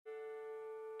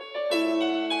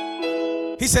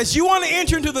He says, you want to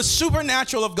enter into the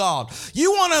supernatural of God.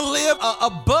 You want to live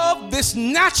above this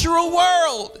natural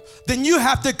world. Then you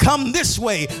have to come this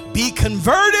way. Be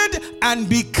converted and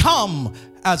become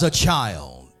as a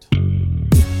child.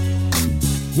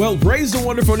 Well, praise the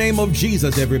wonderful name of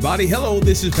Jesus, everybody. Hello,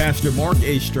 this is Pastor Mark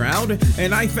A. Stroud,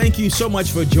 and I thank you so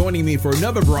much for joining me for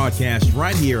another broadcast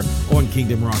right here on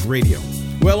Kingdom Rock Radio.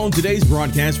 Well, on today's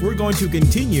broadcast, we're going to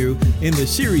continue in the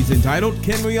series entitled,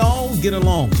 Can We All Get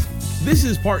Along? This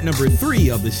is part number 3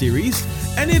 of the series,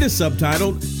 and it is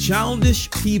subtitled,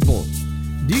 Childish People.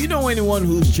 Do you know anyone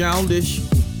who's childish?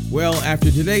 Well,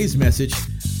 after today's message,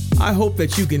 I hope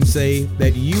that you can say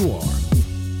that you are.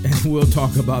 And we'll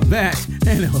talk about that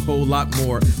and a whole lot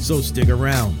more, so stick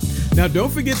around. Now, don't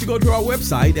forget to go to our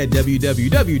website at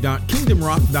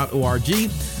www.kingdomrock.org.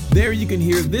 There you can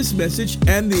hear this message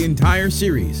and the entire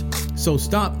series. So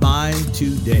stop by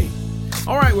today.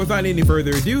 All right, without any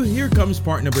further ado, here comes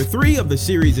part number 3 of the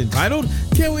series entitled,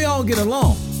 Can We All Get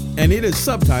Along? And it is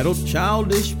subtitled,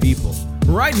 Childish People,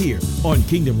 right here on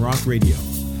Kingdom Rock Radio.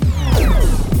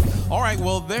 All right,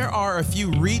 well, there are a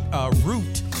few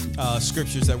root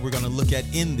scriptures that we're going to look at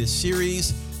in this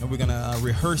series, and we're going to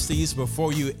rehearse these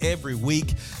before you every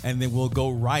week, and then we'll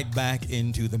go right back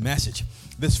into the message.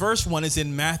 This first one is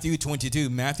in Matthew 22,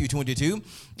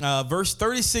 verse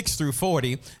 36 through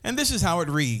 40, and this is how it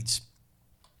reads.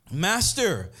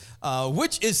 Master,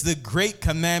 which is the great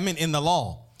commandment in the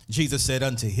law? Jesus said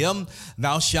unto him,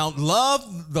 Thou shalt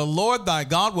love the Lord thy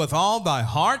God with all thy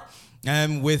heart,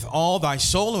 and with all thy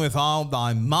soul, and with all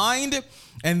thy mind.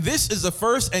 And this is the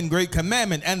first and great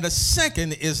commandment. And the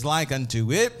second is like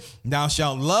unto it, Thou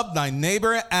shalt love thy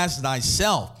neighbor as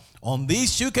thyself. On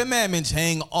these 2 commandments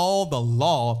hang all the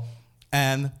law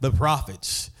and the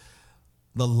prophets.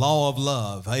 The law of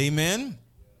love. Amen.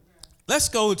 Let's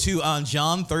go to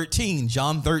John 13,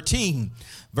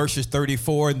 verses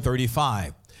 34 and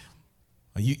 35.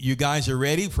 You guys are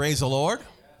ready? Praise the Lord.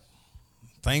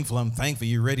 I'm thankful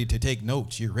you're ready to take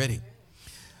notes. You're ready.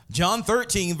 John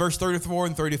 13, verse 34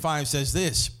 and 35 says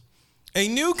this, A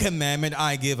new commandment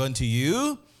I give unto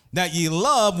you, that ye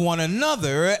love one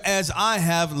another as I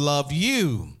have loved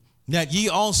you, that ye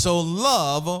also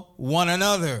love one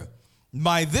another.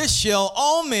 By this shall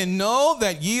all men know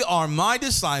that ye are my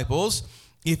disciples,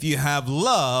 if you have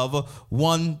love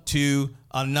one to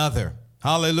another.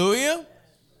 Hallelujah.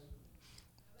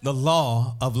 The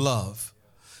law of love.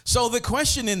 So the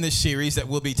question in this series that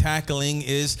we'll be tackling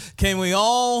is, can we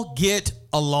all get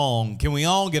along? Can we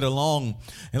all get along?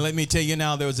 And let me tell you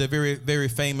now, there was a very, very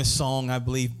famous song, I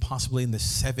believe possibly in the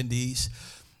 70s.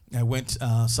 It went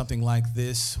something like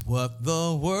this. What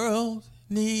the world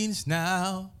needs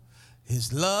now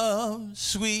is love,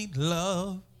 sweet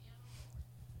love.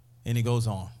 And it goes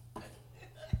on.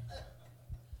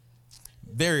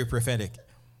 Very prophetic.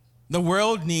 The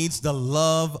world needs the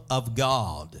love of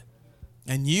God.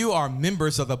 And you are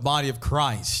members of the body of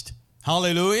Christ.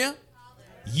 Hallelujah.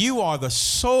 You are the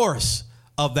source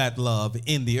of that love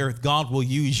in the earth. God will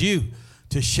use you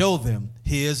to show them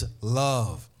his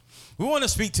love. We want to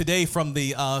speak today from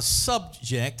the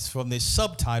from the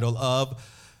subtitle of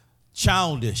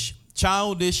childish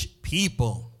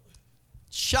people.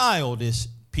 Childish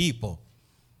people.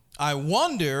 I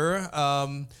wonder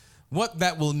what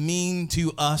that will mean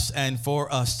to us and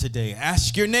for us today.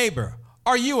 Ask your neighbor,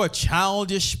 are you a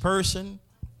childish person?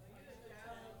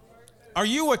 Are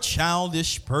you a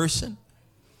childish person?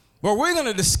 Well, we're going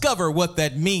to discover what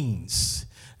that means.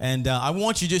 And I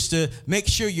want you just to make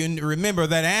sure you remember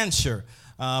that answer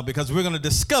because we're going to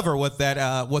discover what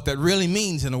that really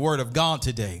means in the Word of God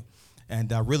today.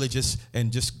 And really just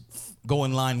go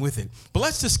in line with it. But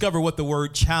let's discover what the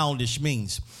word childish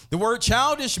means. The word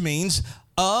childish means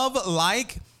of,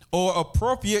 like, or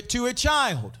appropriate to a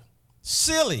child.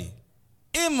 Silly,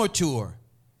 immature,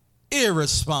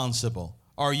 irresponsible.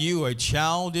 Are you a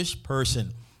childish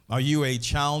person? Are you a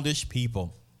childish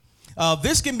people?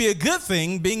 This can be a good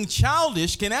thing. Being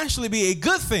childish can actually be a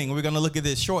good thing. We're going to look at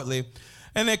this shortly.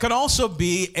 And it can also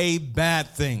be a bad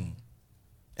thing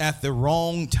at the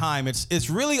wrong time. It's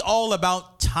really all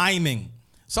about timing.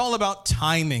 It's all about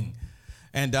timing.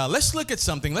 And let's look at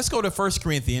something. Let's go to 1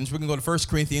 Corinthians. We're going to go to 1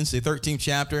 Corinthians, the 13th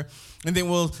chapter. And then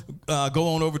we'll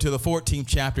go on over to the 14th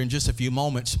chapter in just a few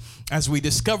moments as we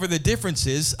discover the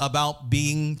differences about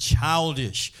being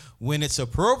childish, when it's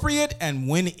appropriate and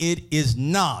when it is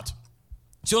not.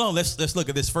 So let's look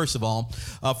at this first of all.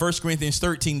 1 Corinthians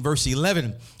 13, verse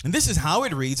 11. And this is how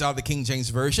it reads out of the King James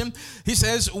Version. He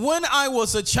says, when I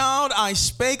was a child, I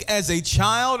spake as a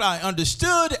child. I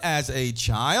understood as a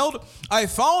child. I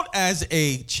thought as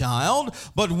a child.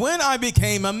 But when I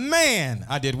became a man,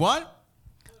 I did what?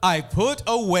 I put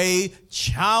away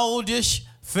childish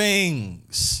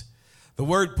things. The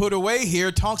word put away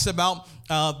here talks about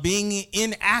being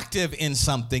inactive in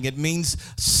something. It means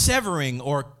severing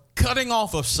or cutting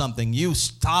off of something. You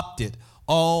stopped it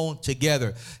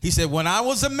altogether. He said, when I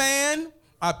was a man,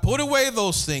 I put away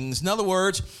those things. In other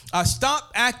words, I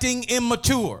stopped acting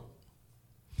immature.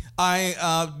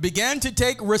 I began to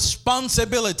take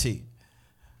responsibility.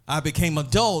 I became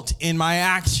adult in my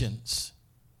actions.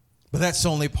 But that's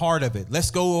only part of it.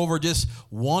 Let's go over just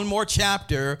one more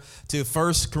chapter to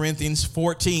 1 Corinthians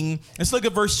 14. Let's look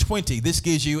at verse 20. This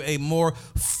gives you a more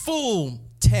full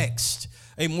text,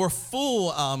 a more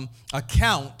full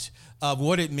account of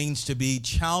what it means to be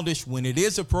childish when it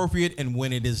is appropriate and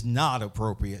when it is not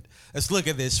appropriate. Let's look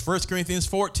at this. 1 Corinthians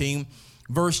 14,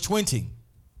 verse 20.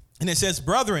 And it says,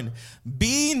 brethren,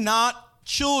 be not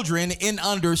children in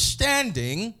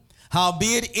understanding,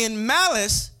 howbeit in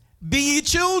malice be ye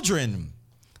children,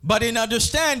 but in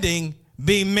understanding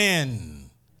be men.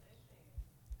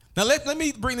 Now let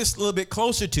me bring this a little bit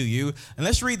closer to you, and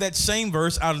let's read that same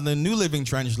verse out of the New Living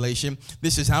Translation.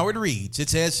 This is how it reads. It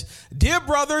says, dear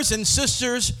brothers and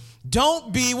sisters,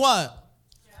 don't be what?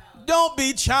 Don't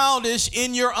be childish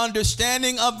in your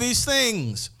understanding of these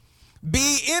things.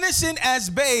 Be innocent as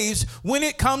babes when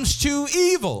it comes to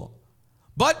evil,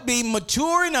 but be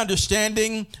mature in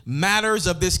understanding matters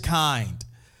of this kind.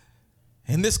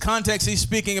 In this context, he's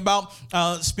speaking about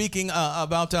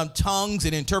tongues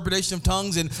and interpretation of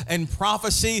tongues and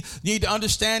prophecy. You need to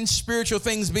understand spiritual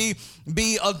things.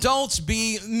 Be adults,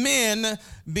 be men,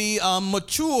 be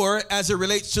mature as it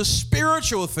relates to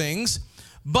spiritual things,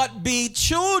 but be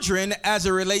children as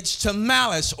it relates to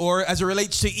malice, or as it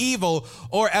relates to evil,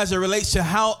 or as it relates to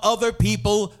how other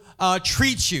people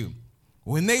treat you.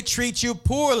 When they treat you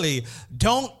poorly,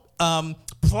 don't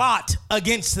plot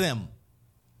against them.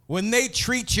 When they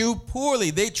treat you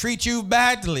poorly, they treat you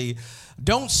badly,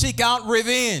 don't seek out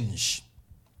revenge,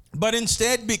 but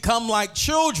instead become like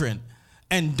children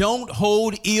and don't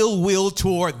hold ill will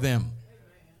toward them.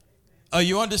 Are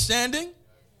you understanding?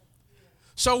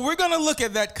 So we're going to look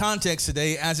at that context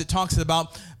today as it talks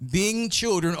about being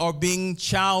children or being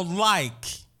childlike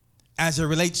as it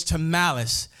relates to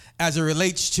malice, as it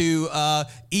relates to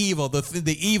evil,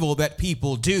 the evil that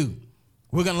people do.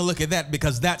 We're going to look at that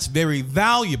because that's very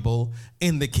valuable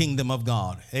in the kingdom of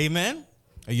God. Amen?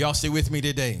 Are y'all still with me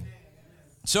today?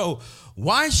 So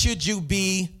why should you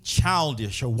be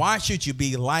childish, or why should you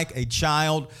be like a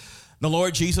child? The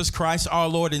Lord Jesus Christ, our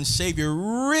Lord and Savior,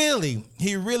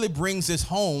 He really brings this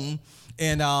home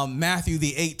in Matthew,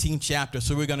 the 18th chapter.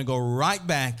 So we're going to go right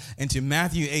back into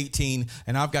Matthew 18,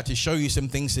 and I've got to show you some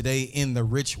things today in the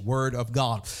rich word of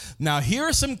God. Now, here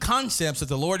are some concepts that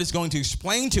the Lord is going to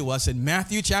explain to us in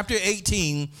Matthew chapter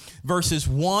 18, verses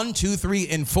 1, 2, 3,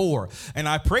 and 4. And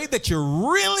I pray that you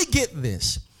really get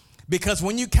this, because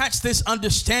when you catch this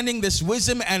understanding, this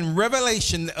wisdom and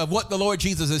revelation of what the Lord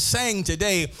Jesus is saying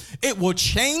today, it will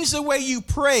change the way you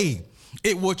pray.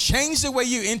 It will change the way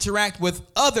you interact with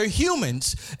other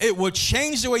humans. It will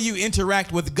change the way you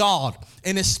interact with God,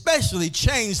 and especially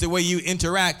change the way you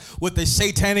interact with the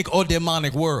satanic or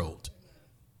demonic world.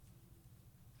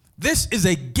 This is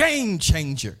a game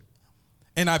changer,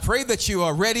 and I pray that you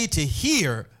are ready to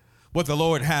hear what the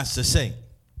Lord has to say.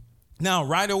 Now,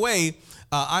 right away,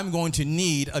 I'm going to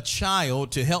need a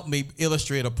child to help me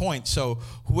illustrate a point. So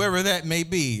whoever that may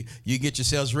be, you get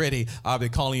yourselves ready. I'll be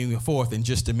calling you forth in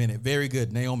just a minute. Very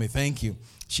good, Naomi. Thank you.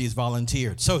 She's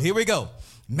volunteered. So here we go.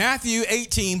 Matthew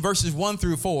 18, verses 1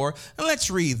 through 4. And let's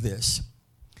read this.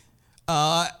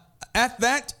 At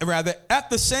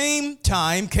the same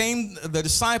time came the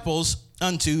disciples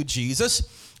unto Jesus,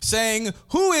 saying,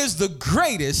 who is the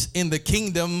greatest in the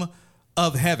kingdom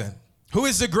of heaven? Who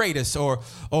is the greatest, or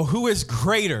who is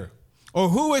greater, or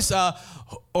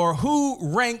who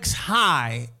ranks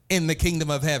high in the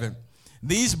kingdom of heaven?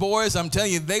 These boys, I'm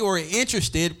telling you, they were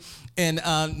interested in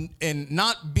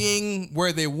not being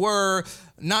where they were,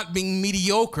 not being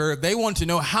mediocre. They want to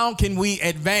know, how can we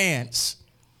advance?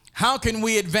 How can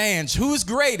we advance? Who's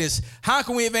greatest? How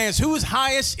can we advance? Who's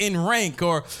highest in rank?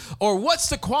 Or what's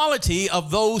the quality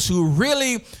of those who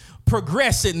really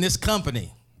progress in this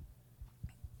company?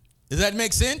 Does that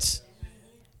make sense?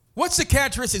 What's the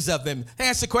characteristics of them? They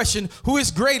asked the question, who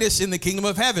is greatest in the kingdom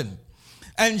of heaven?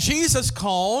 And Jesus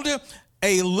called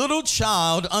a little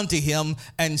child unto him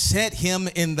and set him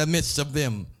in the midst of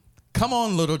them. Come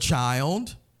on, little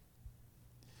child.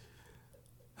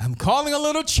 I'm calling a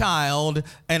little child,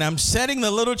 and I'm setting the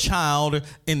little child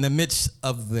in the midst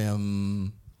of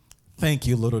them. Thank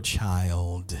you, little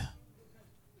child.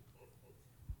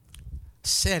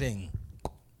 Setting.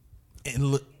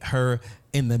 her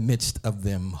in the midst of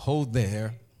them. Hold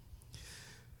there.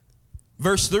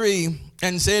 Verse 3,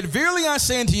 and said, verily I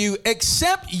say unto you,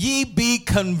 except ye be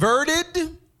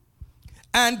converted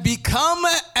and become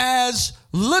as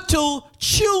little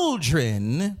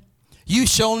children, you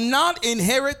shall not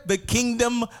inherit the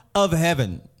kingdom of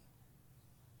heaven.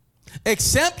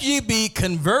 Except ye be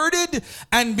converted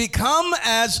and become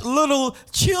as little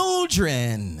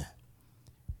children,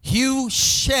 you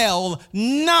shall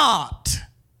not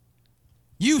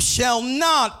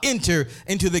enter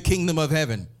into the kingdom of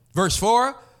heaven. Verse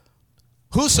 4,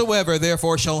 whosoever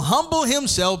therefore shall humble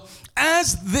himself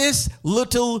as this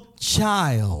little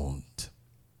child,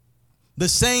 the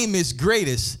same is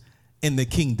greatest in the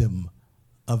kingdom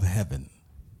of heaven.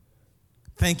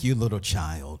 Thank you, little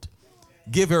child.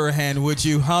 Give her a hand, would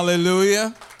you?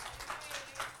 Hallelujah.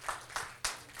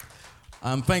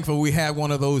 I'm thankful we had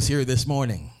one of those here this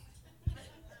morning.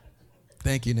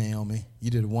 Thank you, Naomi.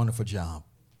 You did a wonderful job.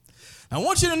 I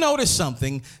want you to notice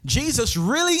something. Jesus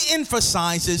really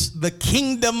emphasizes the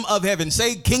kingdom of heaven.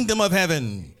 Say, kingdom of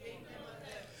heaven.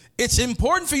 It's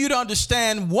important for you to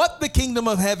understand what the kingdom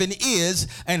of heaven is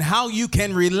and how you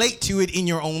can relate to it in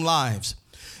your own lives.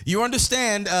 You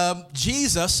understand,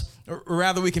 Jesus, or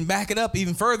rather we can back it up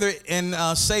even further and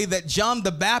say that John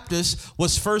the Baptist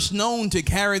was first known to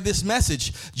carry this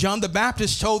message. John the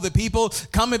Baptist told the people,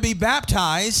 come and be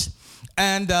baptized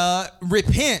and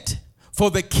repent, for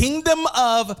the kingdom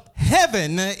of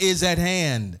heaven is at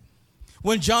hand.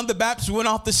 When John the Baptist went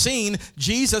off the scene,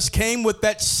 Jesus came with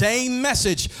that same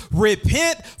message.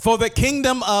 Repent, for the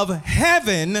kingdom of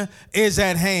heaven is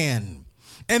at hand.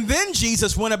 And then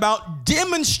Jesus went about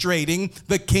demonstrating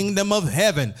the kingdom of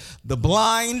heaven. The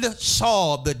blind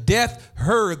saw, the deaf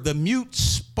heard, the mute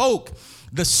spoke,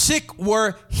 the sick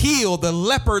were healed, the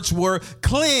lepers were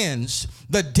cleansed,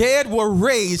 the dead were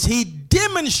raised. He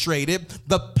demonstrated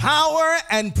the power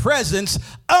and presence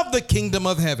of the kingdom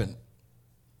of heaven.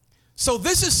 So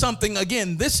this is something,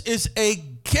 again, this is a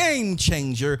game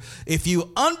changer if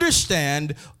you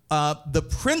understand the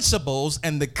principles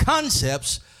and the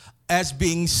concepts as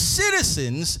being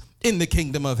citizens in the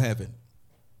kingdom of heaven.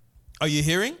 Are you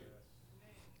hearing?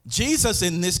 Jesus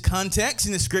in this context,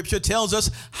 in the scripture, tells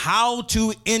us how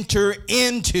to enter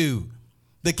into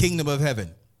the kingdom of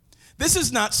heaven. This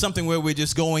is not something where we're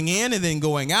just going in and then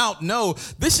going out. No,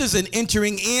 this is an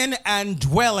entering in and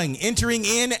dwelling, entering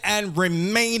in and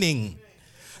remaining.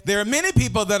 There are many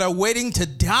people that are waiting to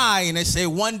die and they say,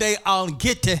 one day I'll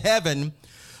get to heaven.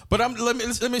 But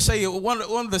let me say one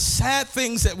of the sad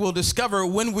things that we'll discover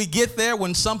when we get there,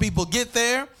 when some people get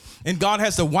there, and God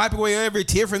has to wipe away every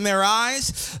tear from their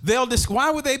eyes,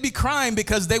 why would they be crying?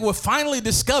 Because they will finally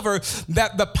discover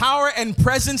that the power and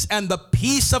presence and the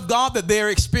peace of God that they're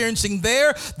experiencing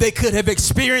there, they could have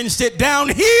experienced it down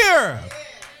here.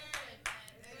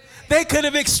 They could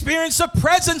have experienced the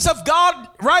presence of God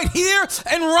right here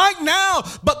and right now,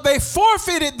 but they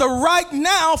forfeited the right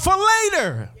now for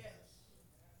later.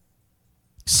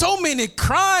 So many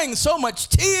crying, so much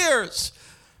tears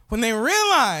when they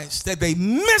realized that they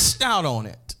missed out on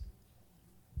it.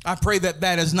 I pray that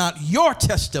that is not your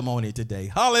testimony today.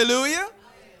 Hallelujah.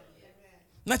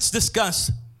 Let's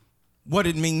discuss what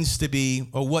it means to be,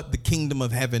 or what the kingdom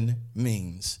of heaven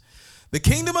means. The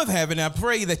kingdom of heaven, I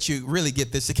pray that you really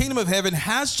get this. The kingdom of heaven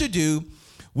has to do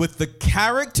with the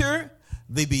character,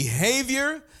 the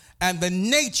behavior, and the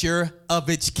nature of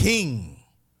its king.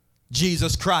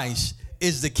 Jesus Christ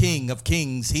is the King of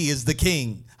kings. He is the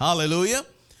King. Hallelujah.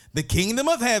 The kingdom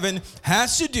of heaven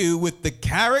has to do with the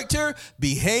character,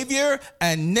 behavior,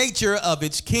 and nature of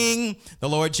its King, the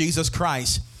Lord Jesus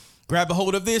Christ. Grab a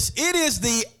hold of this. It is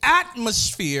the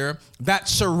atmosphere that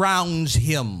surrounds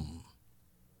him.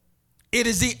 It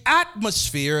is the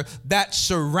atmosphere that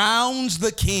surrounds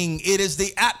the king. It is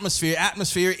the atmosphere.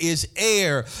 Atmosphere is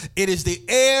air. It is the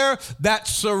air that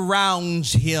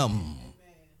surrounds him.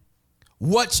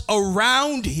 What's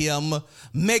around him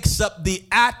makes up the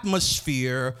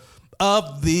atmosphere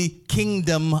of the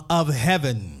kingdom of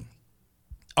heaven.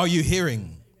 Are you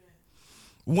hearing?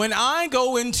 When I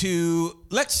go into,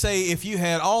 let's say if you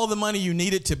had all the money you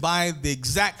needed to buy the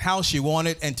exact house you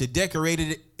wanted and to decorate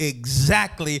it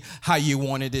exactly how you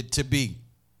wanted it to be.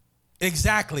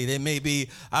 Exactly. There may be,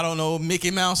 I don't know,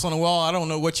 Mickey Mouse on the wall. I don't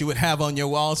know what you would have on your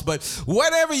walls, but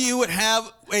whatever you would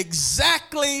have,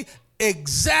 exactly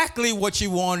what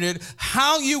you wanted,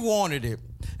 how you wanted it.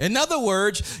 In other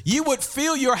words, you would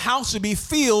feel your house to be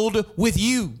filled with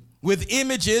you, with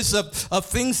images of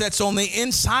things that's on the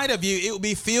inside of you. It would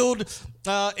be filled.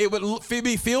 It would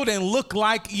be filled and look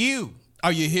like you.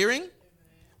 Are you hearing?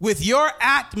 With your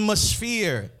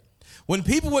atmosphere. When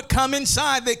people would come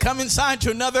inside, they come inside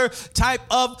to another type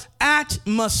of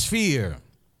atmosphere.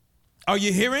 Are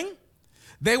you hearing?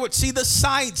 They would see the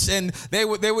sights and they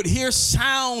would hear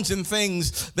sounds and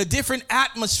things, the different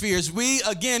atmospheres. We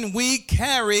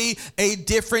carry a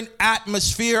different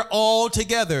atmosphere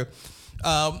altogether.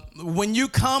 When you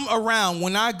come around,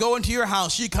 when I go into your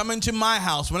house, you come into my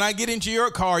house. When I get into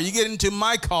your car, you get into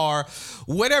my car.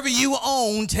 Whatever you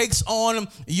own takes on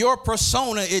your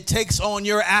persona. It takes on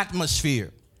your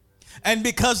atmosphere. And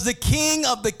because the king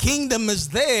of the kingdom is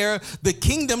there, the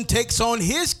kingdom takes on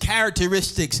his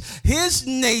characteristics, his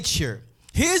nature,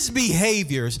 his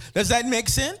behaviors. Does that make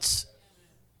sense?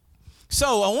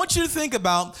 So I want you to think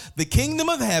about the kingdom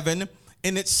of heaven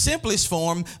in its simplest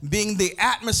form being the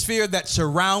atmosphere that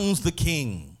surrounds the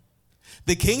king.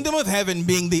 The kingdom of heaven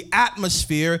being the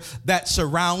atmosphere that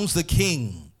surrounds the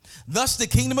king. Thus, the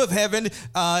kingdom of heaven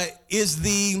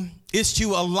is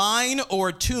to align or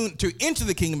attune, to enter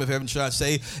the kingdom of heaven, should I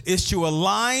say, is to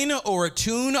align or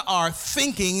attune our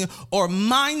thinking or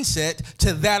mindset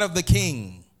to that of the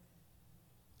king.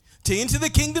 To enter the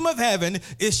kingdom of heaven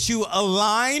is to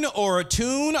align or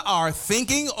attune our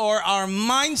thinking or our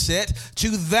mindset to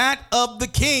that of the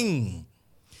king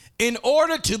in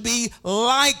order to be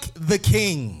like the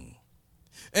king.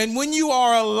 And when you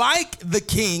are like the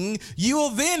king, you will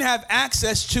then have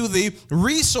access to the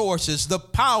resources, the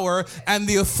power, and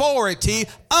the authority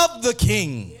of the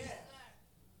king.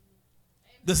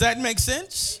 Does that make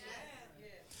sense?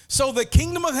 So the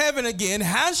kingdom of heaven, again,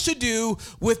 has to do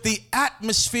with the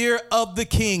atmosphere of the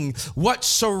king, what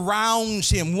surrounds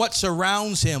him, what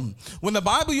surrounds him. When the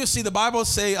Bible, you see the Bible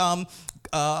say,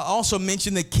 also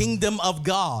mention the kingdom of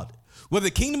God. Well,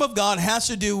 the kingdom of God has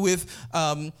to do with,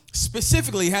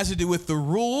 specifically has to do with the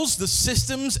rules, the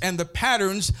systems, and the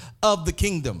patterns of the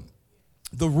kingdom.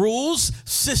 The rules,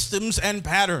 systems, and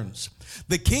patterns.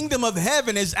 The kingdom of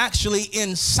heaven is actually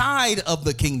inside of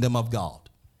the kingdom of God.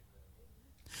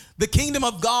 The kingdom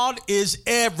of God is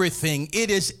everything. It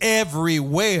is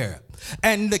everywhere.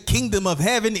 And the kingdom of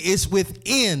heaven is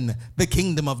within the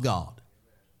kingdom of God.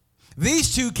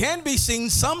 These two can be seen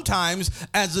sometimes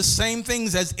as the same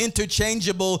things, as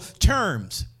interchangeable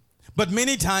terms, but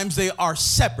many times they are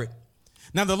separate.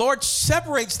 Now, the Lord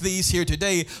separates these here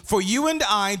today for you and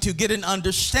I to get an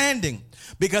understanding,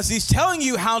 because he's telling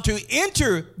you how to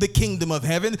enter the kingdom of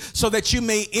heaven so that you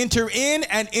may enter in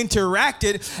and interact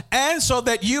it, and so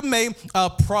that you may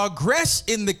progress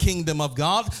in the kingdom of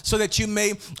God, so that you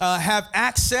may have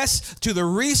access to the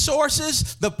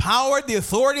resources, the power, the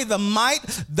authority, the might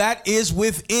that is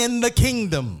within the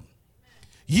kingdom.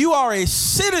 You are a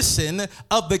citizen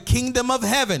of the kingdom of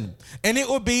heaven, and it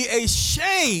would be a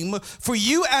shame for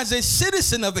you as a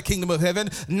citizen of the kingdom of heaven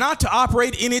not to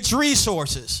operate in its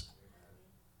resources.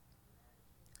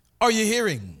 Are you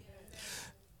hearing?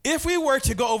 If we were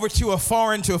to go over to a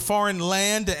foreign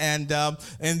land, and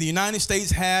the United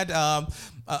States had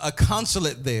a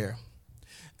consulate there,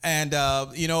 and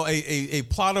a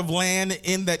plot of land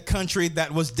in that country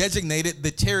that was designated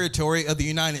the territory of the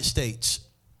United States.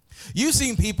 You've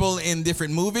seen people in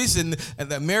different movies, and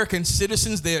the American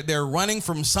citizens, they're running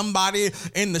from somebody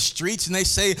in the streets, and they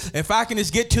say, if I can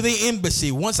just get to the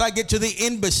embassy. Once I get to the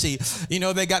embassy,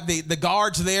 they got the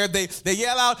guards there. They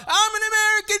yell out, I'm an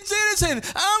American citizen.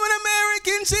 I'm an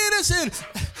American citizen.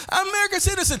 I'm an American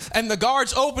citizen. And the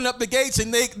guards open up the gates,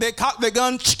 and they cock their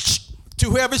gun to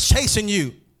whoever's chasing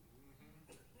you.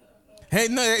 Hey,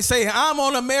 no, they say, I'm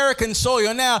on American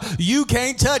soil now. You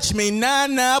can't touch me.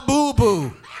 Nah,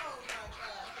 boo-boo.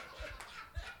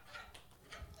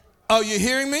 Are you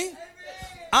hearing me?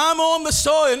 I'm on the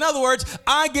soil. In other words,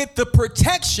 I get the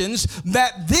protections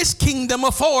that this kingdom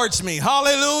affords me.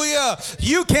 Hallelujah.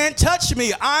 You can't touch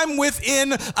me. I'm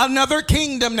within another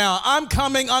kingdom now. I'm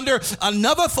coming under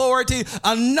another authority,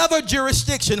 another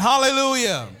jurisdiction.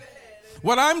 Hallelujah.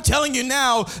 What I'm telling you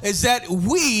now is that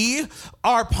we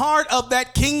are part of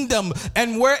that kingdom,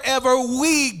 and wherever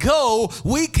we go,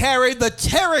 we carry the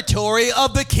territory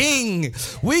of the king.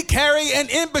 We carry an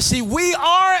embassy. We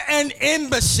are an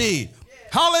embassy.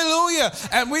 Hallelujah.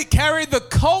 And we carry the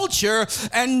culture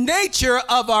and nature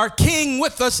of our king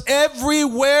with us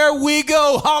everywhere we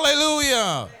go.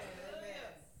 Hallelujah.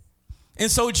 And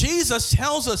so Jesus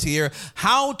tells us here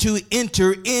how to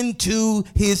enter into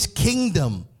his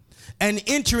kingdom. And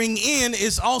entering in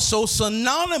is also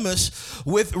synonymous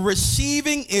with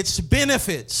receiving its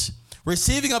benefits.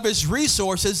 Receiving of his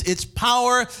resources, its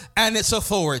power, and its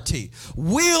authority.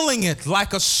 Wielding it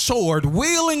like a sword.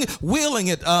 Wielding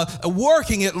it,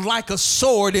 working it like a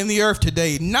sword in the earth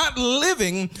today. Not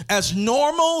living as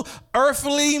normal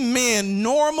earthly men,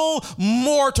 normal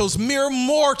mortals, mere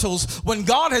mortals, when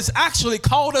God has actually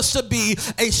called us to be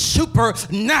a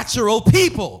supernatural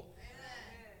people.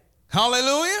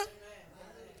 Hallelujah.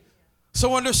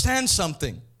 So understand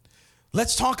something.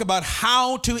 Let's talk about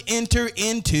how to enter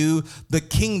into the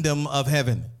kingdom of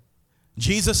heaven.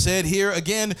 Jesus said here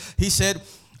again, he said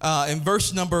in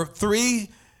verse number 3,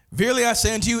 verily I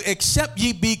say unto you, except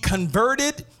ye be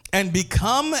converted and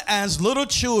become as little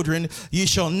children, ye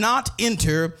shall not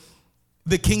enter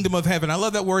the kingdom of heaven. I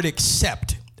love that word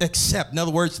except. Except. In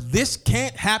other words, this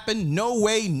can't happen. No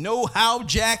way, no how,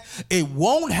 Jack. It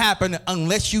won't happen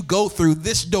unless you go through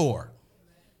this door.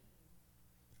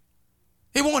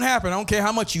 It won't happen. I don't care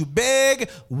how much you beg,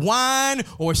 whine,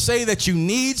 or say that you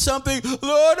need something.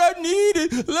 Lord, I need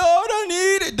it. Lord, I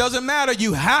need it. Doesn't matter.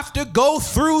 You have to go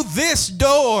through this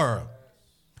door.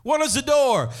 What is the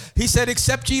door? He said,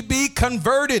 except ye be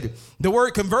converted. The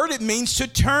word converted means to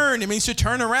turn. It means to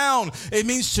turn around. It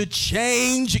means to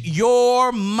change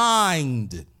your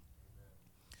mind.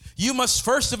 You must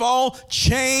first of all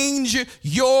change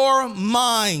your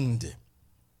mind.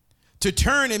 To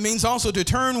turn, it means also to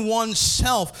turn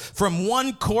oneself from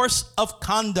one course of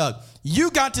conduct. You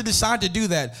got to decide to do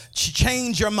that.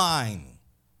 Change your mind.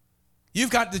 You've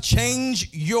got to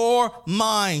change your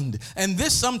mind. And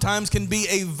this sometimes can be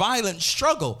a violent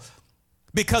struggle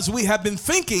because we have been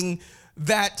thinking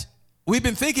that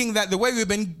the way we've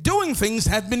been doing things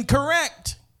has been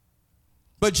correct.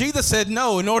 But Jesus said,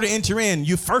 no, in order to enter in,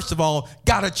 you first of all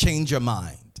got to change your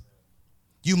mind.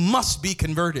 You must be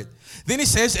converted. Then he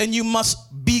says, and you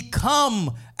must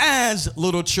become as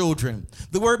little children.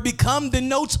 The word become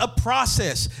denotes a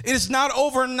process. It is not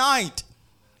overnight.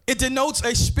 It denotes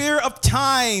a spirit of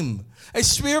time. A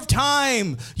spirit of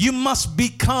time. You must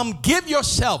become. Give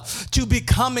yourself to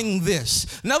becoming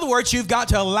this. In other words, you've got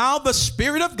to allow the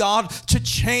Spirit of God to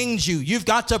change you. You've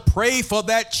got to pray for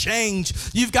that change.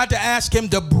 You've got to ask him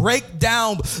to break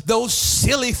down those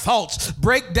silly thoughts.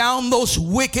 Break down those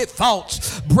wicked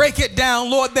thoughts. Break it down.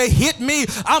 Lord, they hit me.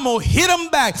 I'm going to hit them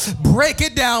back. Break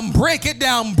it down. Break it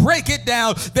down. Break it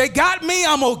down. They got me.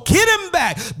 I'm going to get them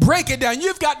back. Break it down.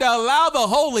 You've got to allow the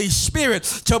Holy Spirit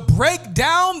to break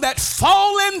down that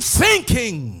fallen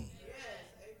thinking.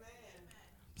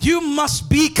 You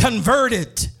must be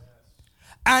converted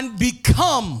and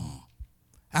become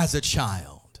as a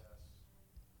child.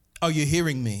 Are you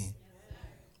hearing me?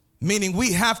 Meaning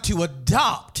we have to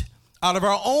adopt out of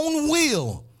our own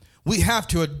will. We have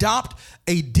to adopt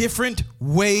a different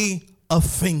way of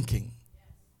thinking.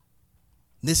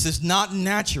 This is not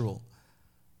natural.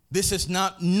 This is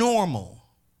not normal.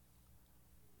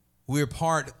 We're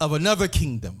part of another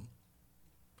kingdom.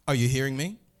 Are you hearing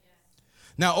me?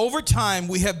 Now, over time,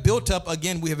 we have built up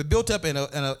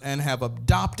and have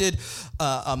adopted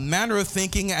a manner of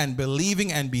thinking and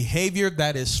believing and behavior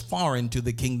that is foreign to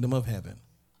the kingdom of heaven.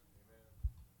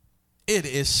 It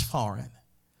is foreign.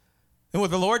 And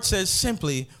what the Lord says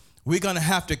simply, we're going to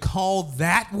have to call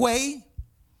that way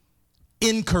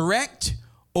incorrect,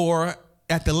 or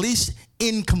at the least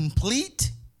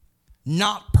incomplete,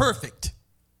 not perfect.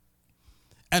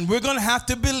 And we're going to have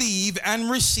to believe and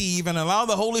receive and allow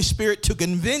the Holy Spirit to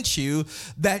convince you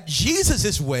that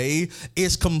Jesus' way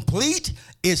is complete,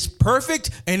 is perfect,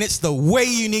 and it's the way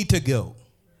you need to go.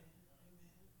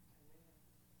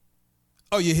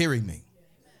 Are you hearing me?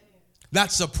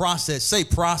 That's a process. Say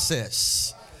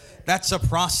process. That's a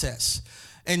process.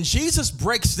 And Jesus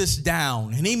breaks this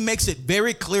down, and he makes it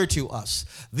very clear to us.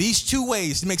 These two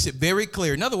ways, he makes it very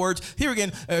clear. In other words, here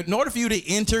again, in order for you to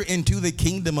enter into the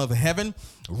kingdom of heaven,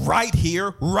 right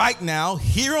here, right now,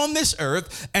 here on this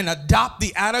earth, and adopt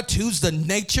the attitudes, the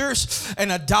natures,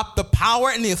 and adopt the power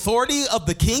and the authority of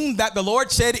the king that the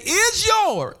Lord said is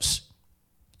yours,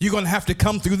 you're going to have to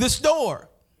come through this door.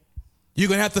 You're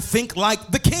going to have to think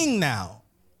like the king now.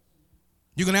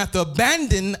 You're going to have to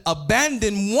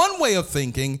abandon one way of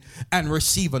thinking and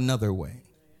receive another way.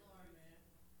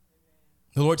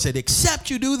 The Lord said,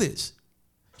 except you do this,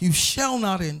 you shall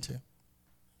not enter.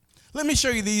 Let me show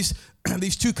you these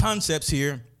two concepts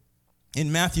here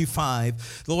in Matthew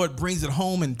 5. The Lord brings it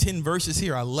home in 10 verses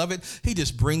here. I love it. He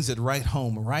just brings it right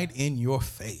home, right in your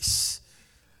face.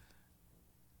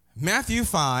 Matthew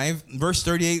 5, verse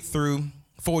 38 through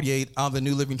 48 of the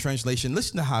New Living Translation.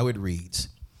 Listen to how it reads.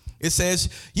 It says,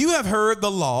 you have heard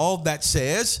the law that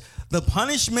says the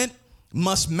punishment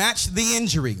must match the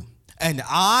injury. An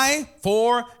eye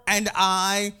for an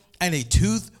eye and a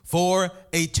tooth for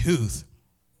a tooth.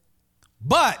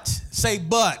 But, say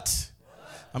but.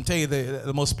 I'm telling you,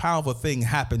 the most powerful thing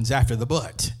happens after the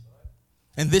but.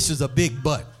 And this is a big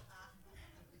but.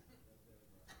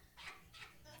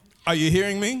 Are you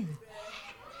hearing me?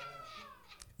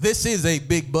 This is a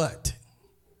big but.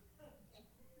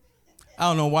 I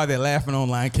don't know why they're laughing,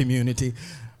 online community.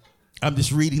 I'm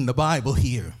just reading the Bible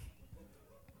here.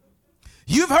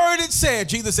 You've heard it said,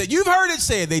 Jesus said, you've heard it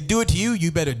said, they do it to you,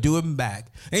 you better do them back.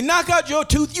 They knock out your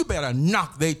tooth, you better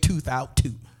knock their tooth out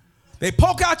too. They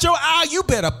poke out your eye, you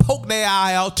better poke their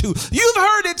eye out too. You've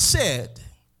heard it said.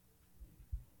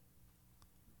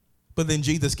 But then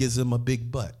Jesus gives them a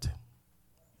big but.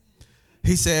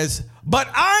 He says, but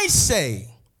I say,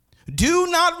 do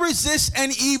not resist an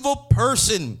evil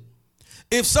person.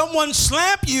 If someone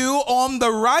slap you on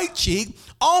the right cheek,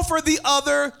 offer the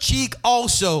other cheek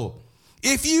also.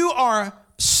 If you are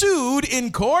sued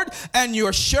in court and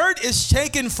your shirt is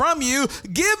taken from you,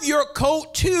 give your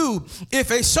coat too.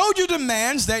 If a soldier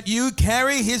demands that you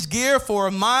carry his gear for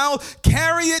a mile,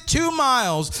 carry it 2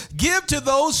 miles. Give to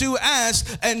those who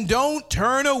ask, and don't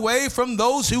turn away from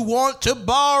those who want to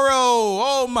borrow.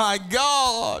 Oh my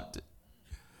God.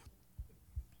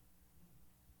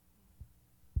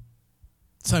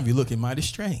 Some of you looking mighty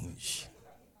strange.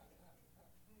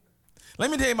 Let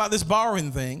me tell you about this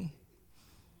borrowing thing.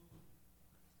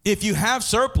 If you have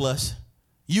surplus,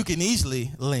 you can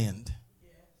easily lend.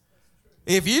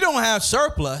 If you don't have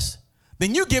surplus,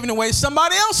 then you're giving away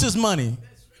somebody else's money.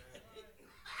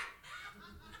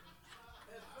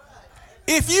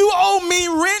 If you owe me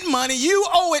rent money, you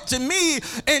owe it to me.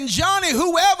 And Johnny,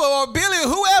 whoever, or Billy,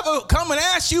 whoever come and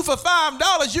ask you for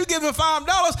 $5, you give him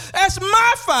 $5. That's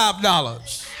my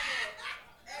 $5.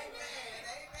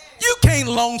 You can't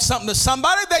loan something to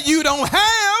somebody that you don't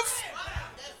have.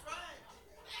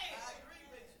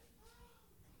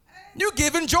 You're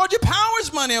giving Georgia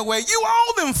Power's money away. You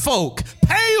owe them folk.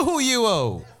 Pay who you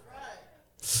owe.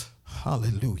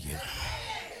 Hallelujah.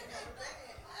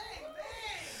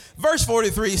 Verse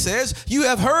 43 says, you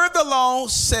have heard the law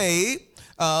say,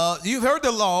 you've heard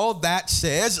the law that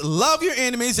says, love your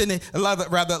enemies and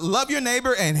love your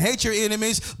neighbor and hate your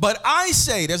enemies. But I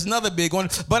say, there's another big one.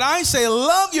 But I say,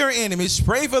 love your enemies,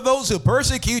 pray for those who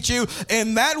persecute you.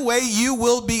 In that way, you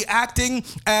will be acting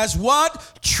as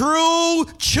what? True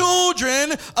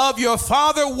children of your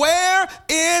Father. Where?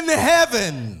 In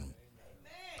heaven.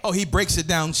 Oh, he breaks it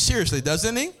down seriously,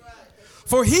 doesn't he?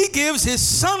 For he gives his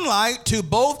sunlight to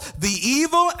both the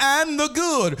evil and the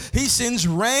good. He sends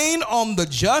rain on the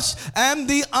just and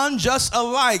the unjust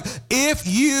alike. If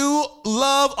you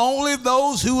love only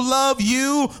those who love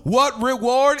you, what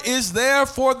reward is there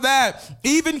for that?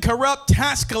 Even corrupt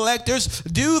tax collectors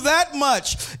do that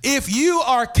much. If you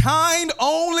are kind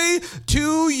only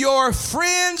to your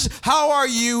friends, how are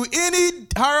you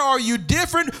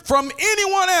different from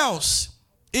anyone else?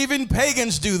 Even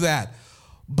pagans do that.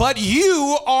 But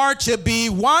you are to be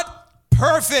what?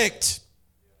 Perfect.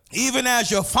 Even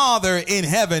as your Father in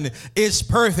heaven is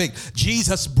perfect.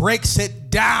 Jesus breaks it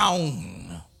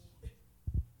down.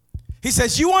 He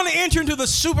says, you want to enter into the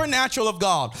supernatural of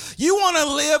God. You want to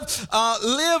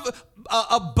live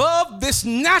above this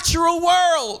natural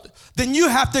world. Then you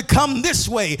have to come this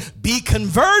way. Be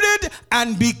converted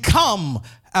and become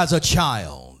as a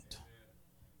child.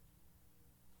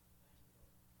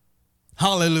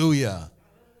 Hallelujah.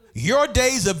 Your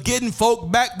days of getting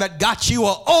folk back that got you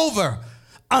are over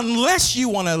unless you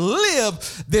want to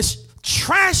live this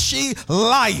trashy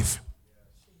life.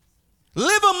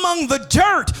 Live among the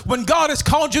dirt when God has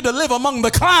called you to live among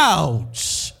the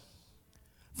clouds.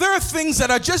 There are things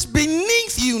that are just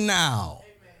beneath you now.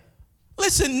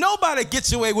 Listen, nobody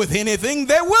gets away with anything.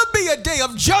 There will be a day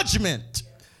of judgment.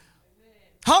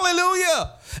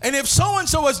 Hallelujah. And if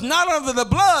so-and-so is not under the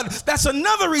blood, that's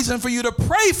another reason for you to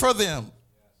pray for them.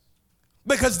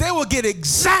 Because they will get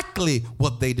exactly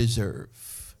what they deserve.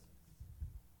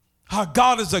 Our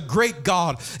God is a great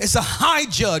God. It's a high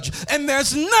judge. And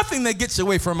there's nothing that gets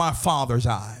away from our Father's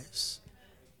eyes.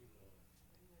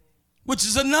 Which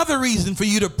is another reason for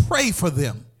you to pray for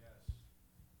them.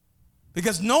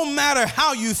 Because no matter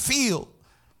how you feel,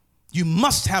 you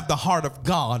must have the heart of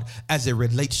God as it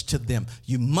relates to them.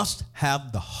 You must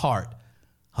have the heart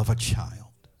of a child.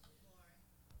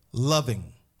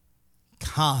 Loving,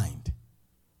 kind,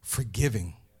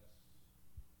 forgiving,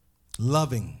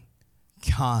 loving,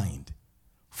 kind,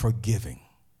 forgiving.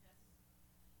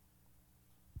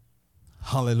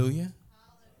 Hallelujah.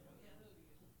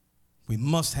 We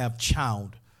must have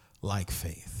childlike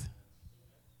faith.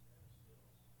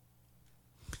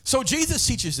 So Jesus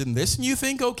teaches them this, and you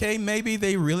think, okay, maybe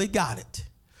they really got it.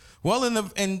 Well, in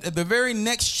the very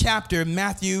next chapter,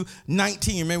 Matthew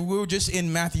 19, remember we were just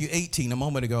in Matthew 18 a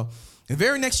moment ago. The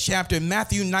very next chapter,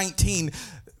 Matthew 19,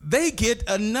 they get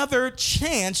another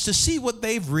chance to see what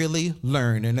they've really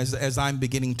learned. And as I'm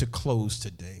beginning to close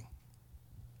today,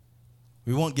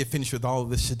 we won't get finished with all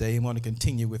of this today. I want to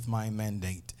continue with my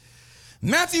mandate.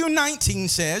 Matthew 19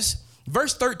 says,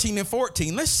 verse 13 and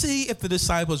 14, let's see if the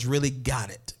disciples really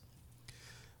got it.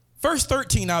 Verse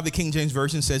 13 out of the King James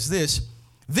Version says this,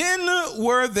 then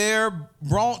were there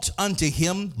brought unto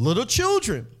him little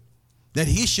children, that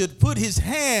he should put his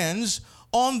hands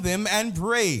on them and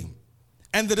pray.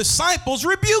 And the disciples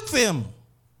rebuked them.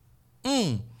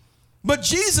 But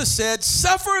Jesus said,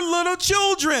 suffer little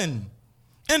children,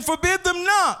 and forbid them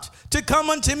not to come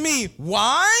unto me.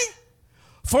 Why?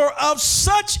 For of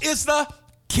such is the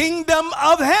kingdom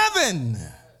of heaven.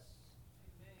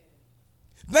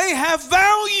 They have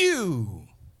value.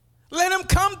 Let them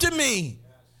come to me.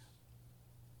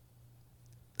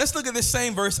 Let's look at this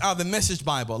same verse out of the Message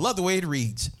Bible. I love the way it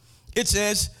reads. It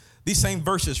says, these same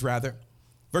verses rather,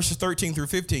 verses 13 through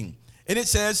 15. And it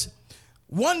says,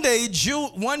 one day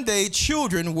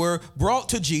children were brought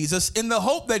to Jesus in the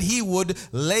hope that he would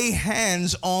lay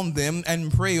hands on them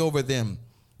and pray over them.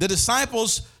 The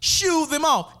disciples shooed them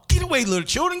off. Get away, little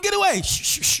children, get away. Shh,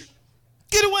 shh, shh.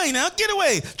 Get away now, get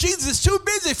away. Jesus is too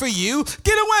busy for you.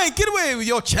 Get away with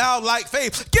your childlike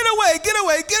faith. Get away, get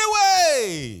away, get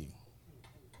away.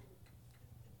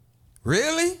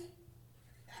 Really?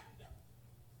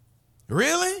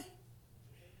 Really?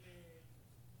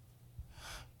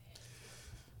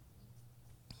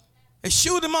 They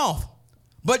shooed him off.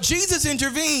 But Jesus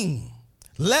intervened.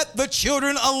 Let the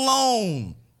children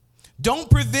alone. Don't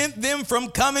prevent them from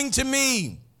coming to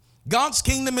me. God's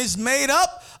kingdom is made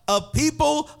up of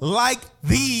people like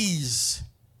these.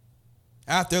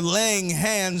 After laying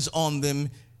hands on them,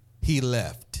 he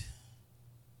left.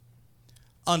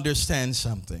 Understand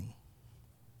something.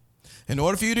 In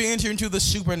order for you to enter into the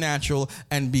supernatural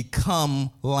and become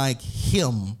like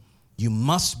him, you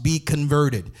must be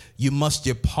converted. You must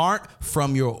depart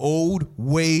from your old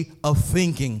way of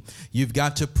thinking. You've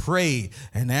got to pray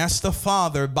and ask the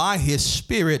Father by his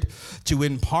Spirit to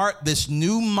impart this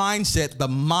new mindset, the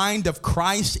mind of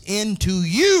Christ, into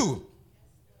you.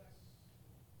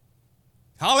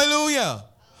 Hallelujah.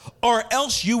 Or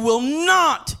else you will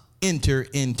not enter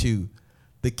into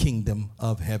the kingdom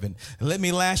of heaven. And let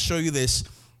me last show you this.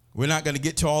 We're not going to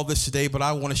get to all this today, but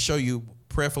I want to show you,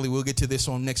 prayerfully, we'll get to this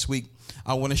on next week.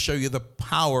 I want to show you the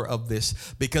power of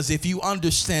this, because if you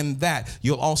understand that,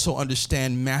 you'll also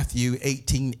understand Matthew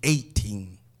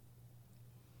 18:18.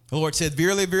 The Lord said,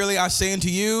 verily, verily, I say unto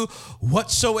you,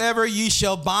 whatsoever ye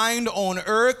shall bind on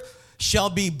earth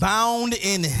shall be bound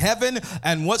in heaven,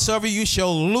 and whatsoever you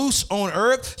shall loose on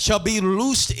earth shall be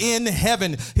loosed in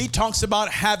heaven. He talks about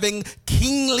having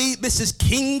kingly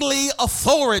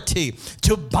authority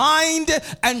to bind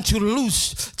and to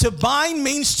loose. To bind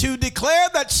means to declare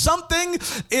that something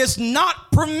is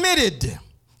not permitted.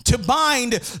 To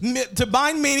bind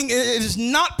meaning it is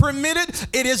not permitted,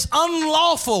 it is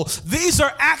unlawful. These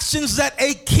are actions that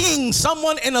a king,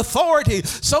 someone in authority,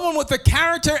 someone with the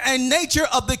character and nature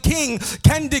of the king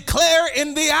can declare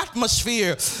in the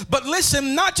atmosphere. But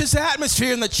listen, not just the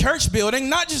atmosphere in the church building,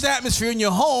 not just the atmosphere in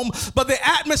your home, but the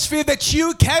atmosphere that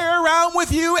you carry around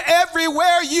with you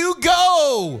everywhere you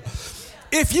go.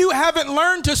 If you haven't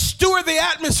learned to steward the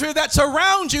atmosphere that's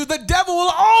around you, the devil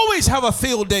will always have a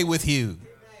field day with you.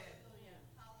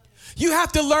 You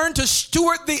have to learn to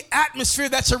steward the atmosphere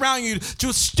that's around you,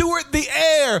 to steward the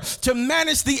air, to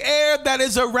manage the air that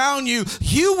is around you.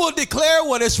 You will declare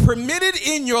what is permitted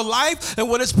in your life and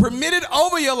what is permitted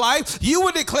over your life. You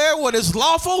will declare what is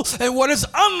lawful and what is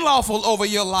unlawful over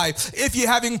your life. If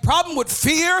you're having problem with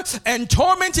fear and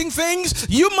tormenting things,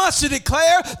 you must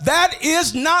declare that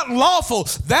is not lawful.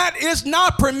 That is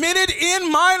not permitted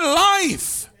in my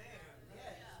life.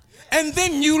 And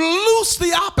then you loose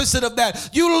the opposite of that.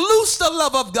 You loose the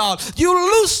love of God. You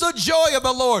loose the joy of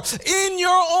the Lord in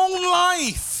your own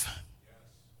life.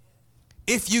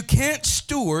 If you can't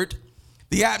steward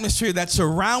the atmosphere that's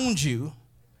around you,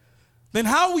 then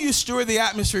how will you steward the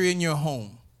atmosphere in your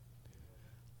home?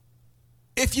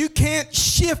 If you can't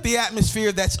shift the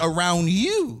atmosphere that's around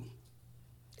you,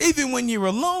 even when you're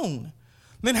alone,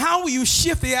 then how will you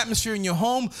shift the atmosphere in your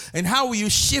home, and how will you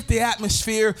shift the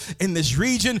atmosphere in this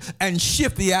region and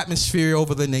shift the atmosphere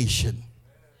over the nation?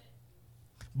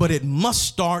 But it must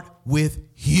start with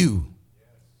you.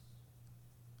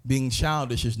 Being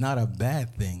childish is not a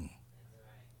bad thing.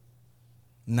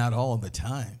 Not all the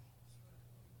time.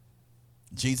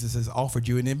 Jesus has offered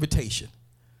you an invitation.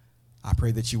 I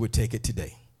pray that you would take it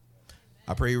today.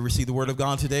 I pray you receive the word of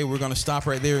God today. We're going to stop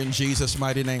right there in Jesus'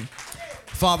 mighty name.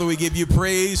 Father, we give you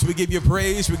praise. We give you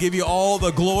praise. We give you all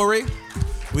the glory.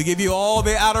 We give you all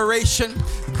the adoration.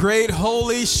 Great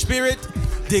Holy Spirit,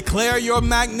 declare your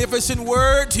magnificent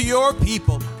word to your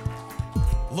people.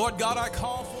 Lord God, I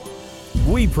call for...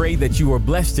 We pray that you are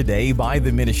blessed today by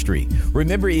the ministry.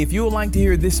 Remember, if you would like to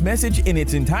hear this message in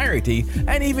its entirety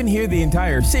and even hear the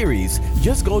entire series,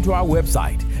 just go to our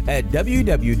website at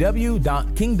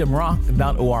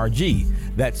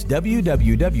www.kingdomrock.org. That's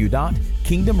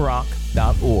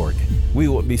www.kingdomrock.org. We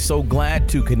will be so glad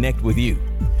to connect with you.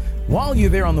 While you're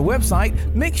there on the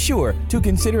website, make sure to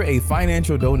consider a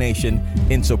financial donation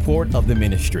in support of the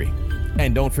ministry.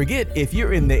 And don't forget, if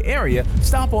you're in the area,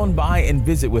 stop on by and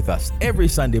visit with us every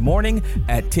Sunday morning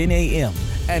at 10 a.m.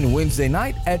 and Wednesday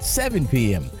night at 7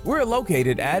 p.m. We're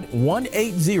located at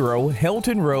 180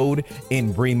 Helton Road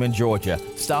in Bremen, Georgia.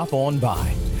 Stop on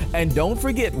by. And don't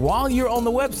forget, while you're on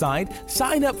the website,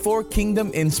 sign up for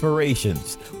Kingdom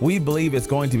Inspirations. We believe it's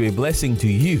going to be a blessing to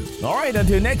you. All right,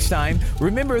 until next time,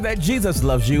 remember that Jesus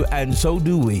loves you, and so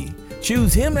do we.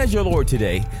 Choose Him as your Lord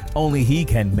today. Only He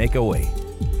can make a way.